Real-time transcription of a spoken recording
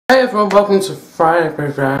Hey everyone, welcome to Fridays.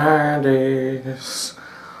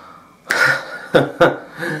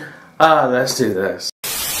 Let's do this.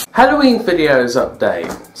 Halloween videos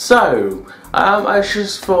update. So, I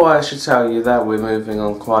just thought I should tell you that we're moving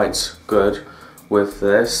on quite good with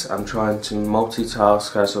this. I'm trying to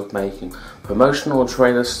multitask as of making promotional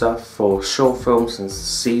trailer stuff for short films and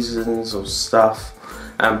seasons of stuff,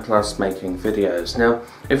 and plus making videos. Now,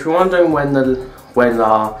 if you're wondering when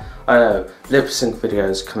our lip sync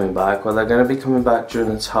videos coming back, well, they're going to be coming back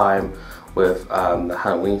during the time with the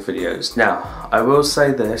Halloween videos. Now, I will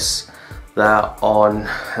say this, that on,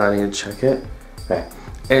 I need to check it, okay,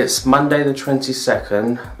 it's Monday the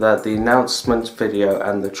 22nd that the announcement video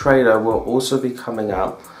and the trailer will also be coming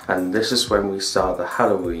out, and this is when we start the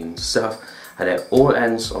Halloween stuff, and it all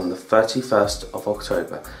ends on the 31st of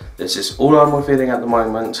October. This is all I'm revealing at the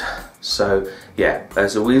moment, so yeah,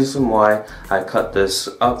 there's a reason why I cut this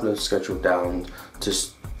upload schedule down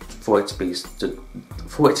for it to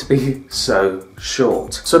be so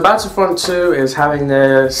short. So Battlefront 2 is having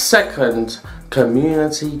their second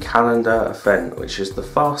community calendar event, which is the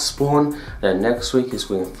fast spawn, and then next week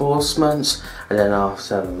is reinforcements, and then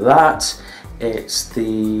after that it's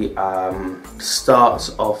the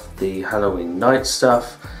start of the Halloween night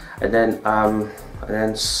stuff, and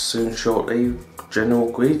then soon shortly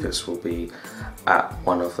General Grievous will be at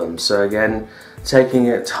one of them. So again, taking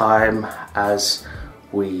it time as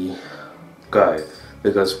we go,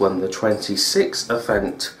 because when the 26th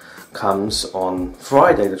event comes on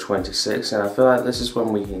Friday the 26th, and I feel like this is when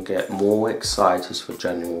we can get more excited for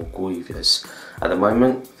General Grievous. At the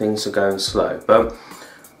moment things are going slow, but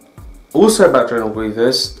also about General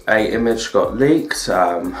Grievous, a image got leaked,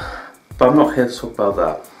 but I'm not here to talk about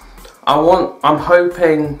that. I'm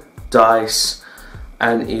hoping DICE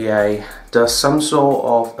and EA does some sort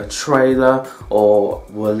of a trailer or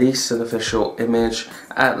release an official image,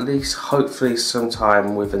 at least hopefully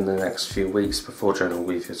sometime within the next few weeks before General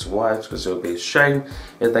Grievous arrives, because it would be a shame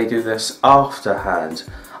if they do this afterhand.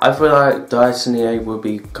 I feel like DICE and EA would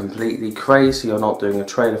be completely crazy on not doing a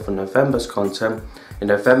trailer for November's content. In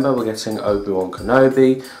November we're getting Obi-Wan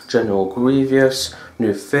Kenobi, General Grievous,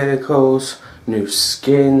 new vehicles, new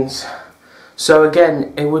skins. So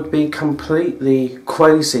again, it would be completely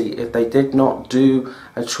crazy if they did not do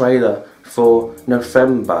a trailer for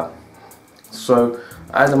November. So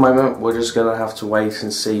at the moment we're just going to have to wait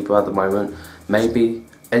and see, but at the moment maybe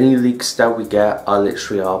any leaks that we get are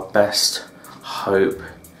literally our best hope.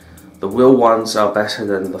 The real ones are better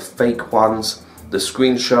than the fake ones. The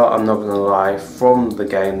screenshot, I'm not going to lie, from the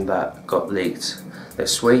game that got leaked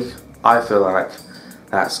this week, I feel like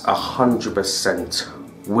that's 100%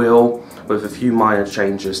 real, with a few minor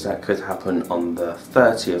changes that could happen on the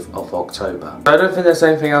 30th of October. I don't think there's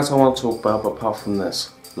anything else I want to talk about apart from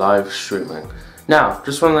this, live streaming. Now,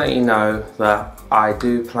 just want to let you know that I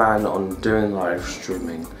do plan on doing live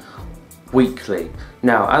streaming weekly.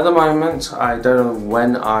 Now, at the moment, I don't know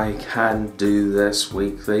when I can do this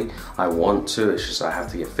weekly. I want to, it's just I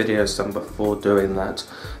have to get videos done before doing that.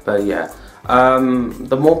 But yeah,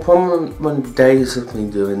 the more prominent days of me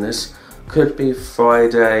doing this could be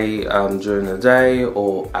Friday during the day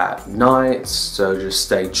or at night, so just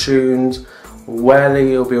stay tuned.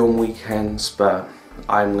 Rarely it'll be on weekends, but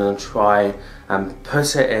I'm going to try and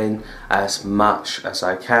put it in as much as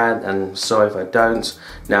I can, and sorry if I don't.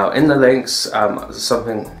 Now in the links,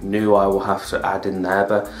 something new I will have to add in there,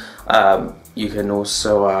 but you can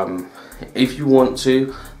also, if you want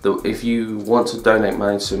to donate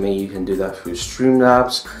money to me, you can do that through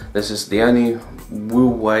Streamlabs. This is the only real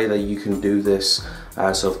way that you can do this,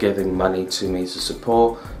 as of giving money to me to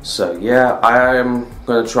support. So yeah, I am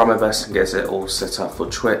going to try my best and get it all set up for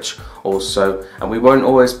Twitch also, and we won't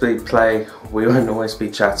always be chatting.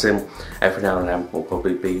 Every now and then we'll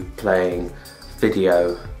probably be playing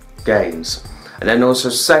video games. And then also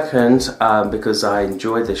second, because I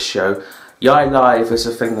enjoy this show, Yai Live is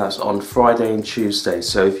a thing that's on Friday and Tuesday,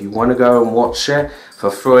 so if you want to go and watch it for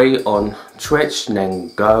free on Twitch, then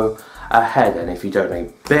go ahead. And if you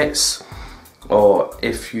donate bits, or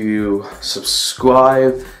if you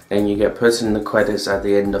subscribe, then you get put in the credits at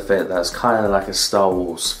the end of it. That's kind of like a Star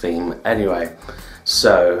Wars theme anyway.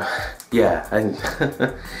 So yeah, and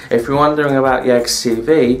if you're wondering about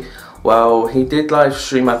YXTV, well, he did live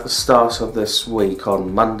stream at the start of this week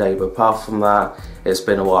on Monday, but apart from that, it's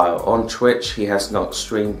been a while. On Twitch, he has not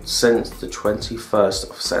streamed since the 21st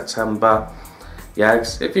of September.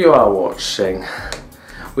 Yags, if you are watching,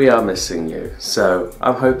 we are missing you. So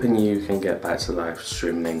I'm hoping you can get back to live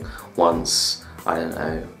streaming once, I don't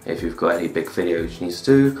know, if you've got any big videos you need to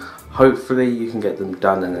do, Hopefully you can get them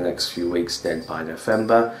done in the next few weeks, then by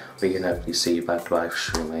November we can hopefully see you back live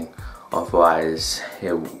streaming. Otherwise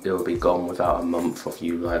it'll be gone without a month of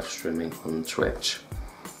you live streaming on Twitch.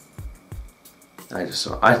 I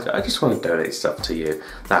just want to donate stuff to you.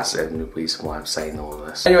 That's the only reason why I'm saying all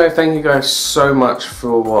this. Anyway, thank you guys so much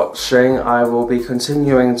for watching. I will be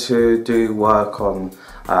continuing to do work on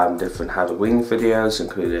different Halloween videos,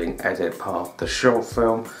 including edit part of the short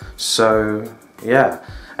film. So yeah.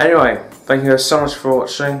 Anyway, thank you guys so much for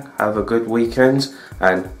watching. Have a good weekend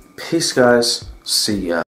and peace guys. See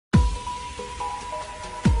ya.